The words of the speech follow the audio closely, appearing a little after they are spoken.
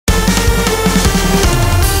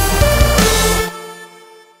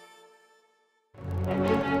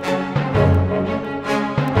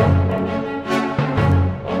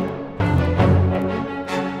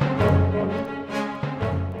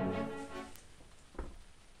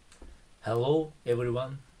Hello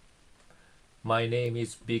everyone, my name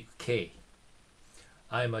is Big K.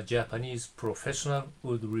 I'm a Japanese professional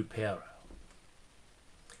wood repairer.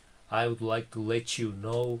 I would like to let you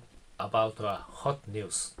know about a hot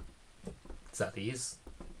news. That is,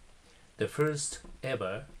 the first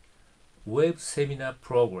ever web seminar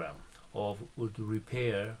program of wood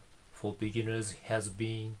repair for beginners has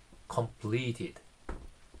been completed.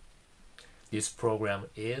 This program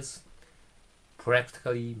is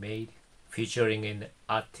practically made, featuring an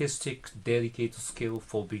artistic, delicate skill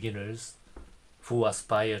for beginners who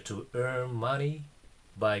aspire to earn money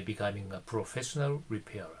by becoming a professional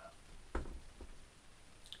repairer.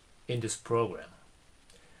 In this program,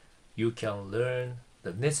 you can learn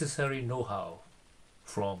the necessary know-how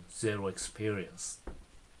from zero experience.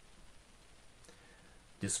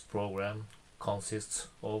 This program consists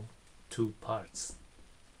of two parts.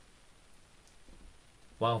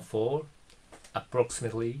 One for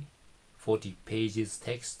approximately 40 pages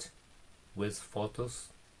text with photos,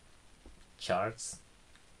 charts,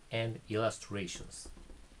 and illustrations.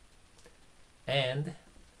 And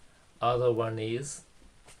other one is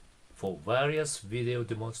for various video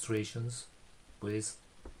demonstrations with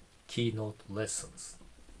keynote lessons.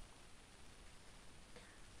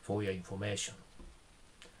 For your information,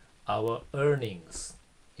 our earnings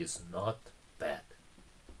is not bad.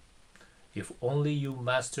 If only you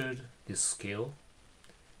mastered this skill,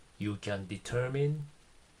 you can determine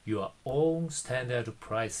your own standard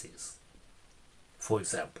prices. For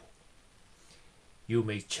example, you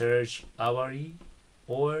may charge hourly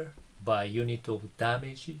or by unit of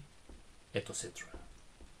damage, etc.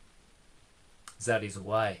 That is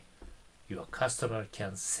why your customer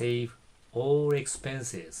can save all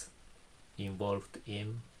expenses involved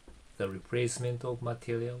in the replacement of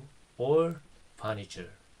material or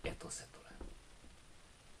furniture, etc.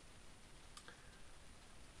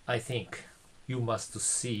 I think you must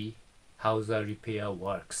see how the repair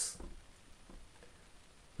works.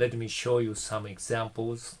 Let me show you some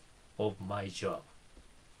examples of my job.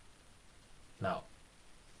 Now,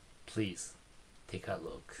 please take a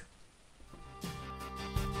look.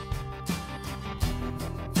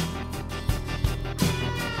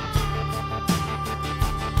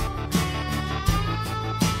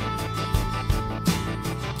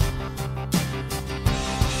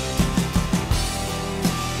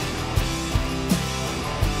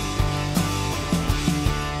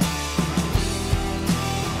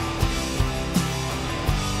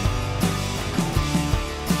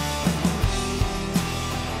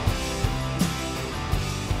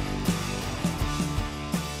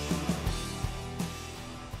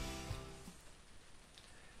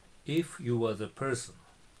 If you are the person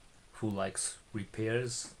who likes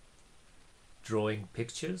repairs, drawing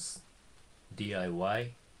pictures,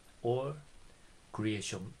 DIY, or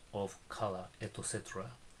creation of color,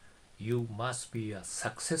 etc., you must be a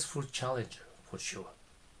successful challenger for sure.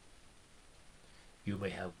 You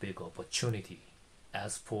may have big opportunity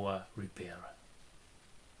as for a repairer.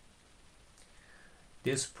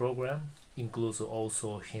 This program includes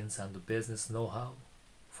also hints and business know-how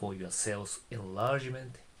for your sales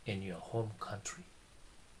enlargement in your home country.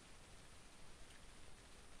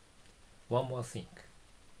 One more thing,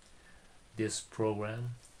 this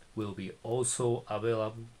program will be also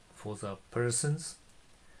available for the persons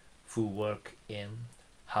who work in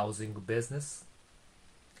housing business,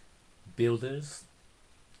 builders,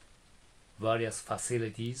 various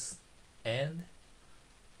facilities, and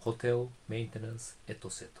hotel maintenance,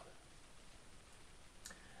 etc.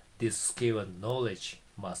 This skill and knowledge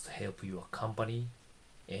must help your company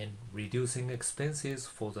in reducing expenses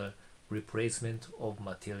for the replacement of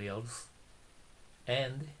materials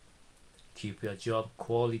and keep your job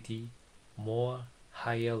quality more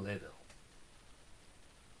higher level.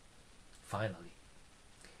 Finally,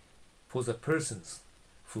 for the persons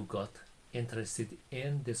who got interested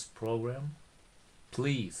in this program,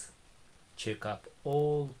 please check out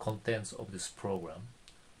all contents of this program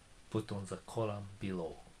put on the column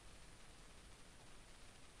below.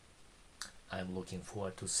 I'm looking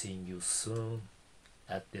forward to seeing you soon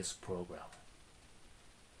at this program.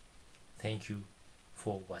 Thank you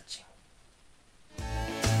for watching.